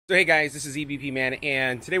So hey guys, this is EBPMAN,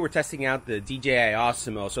 and today we're testing out the DJI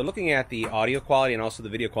Osmo. So looking at the audio quality and also the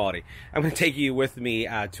video quality. I'm going to take you with me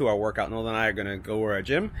to our workout. Nolan and I are going to go to our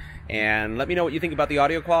gym, and let me know what you think about the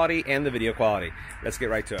audio quality and the video quality. Let's get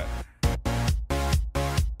right to it.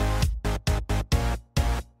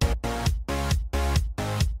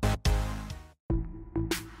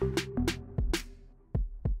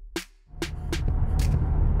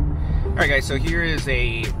 Alright guys, so here is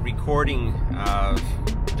a recording of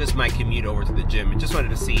just my commute over to the gym, and just wanted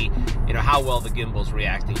to see, how well the gimbal's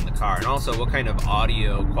reacting in the car, and also what kind of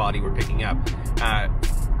audio quality we're picking up. I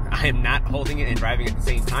am not holding it and driving at the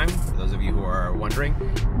same time, for those of you who are wondering,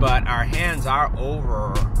 but our hands are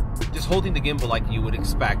over just holding the gimbal like you would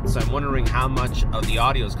expect, so I'm wondering how much of the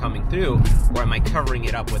audio is coming through, or am I covering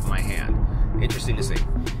it up with my hand? Interesting to see.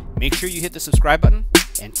 Make sure you hit the subscribe button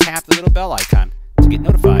and tap the little bell icon to get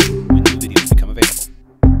notified when new videos become available.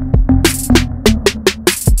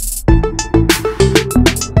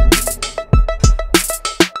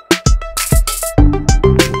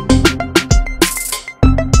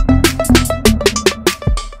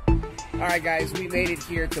 Alright guys, we made it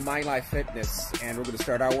here to My Life Fitness, and we're going to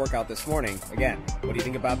start our workout this morning. Again, what do you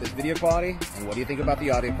think about this video quality, and what do you think about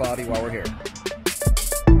the audio quality while we're here?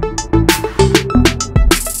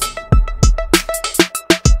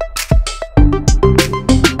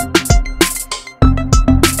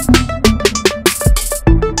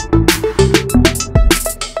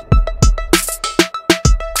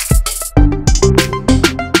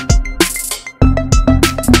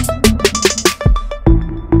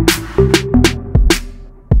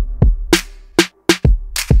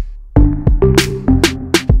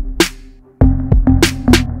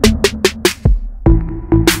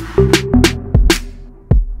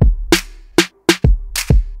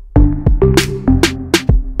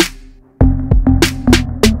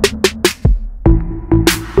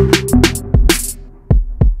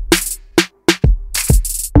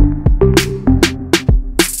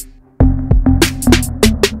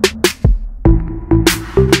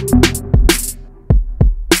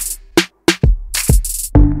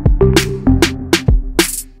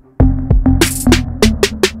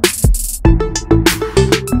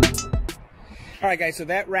 Alright guys, so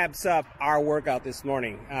that wraps up our workout this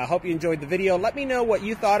morning. I hope you enjoyed the video. Let me know what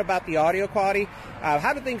you thought about the audio quality.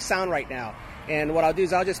 How do things sound right now? And what I'll do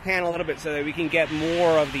is I'll just pan a little bit so that we can get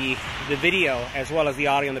more of the video as well as the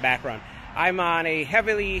audio in the background. I'm on a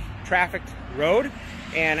heavily trafficked road,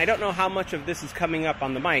 and I don't know how much of this is coming up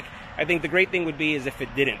on the mic. I think the great thing would be is if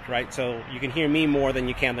it didn't, right? So you can hear me more than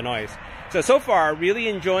you can the noise. So far, really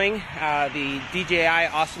enjoying the DJI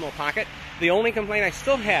Osmo Pocket. The only complaint I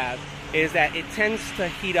still have is that it tends to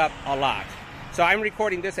heat up a lot. So I'm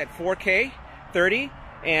recording this at 4K 30,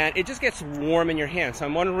 and it just gets warm in your hand. So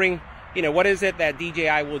I'm wondering, what is it that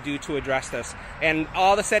DJI will do to address this? And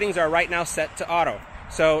all the settings are right now set to auto.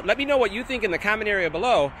 So let me know what you think in the comment area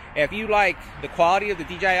below, if you like the quality of the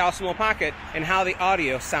DJI Osmo Pocket and how the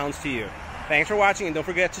audio sounds to you. Thanks for watching, and don't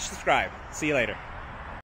forget to subscribe. See you later.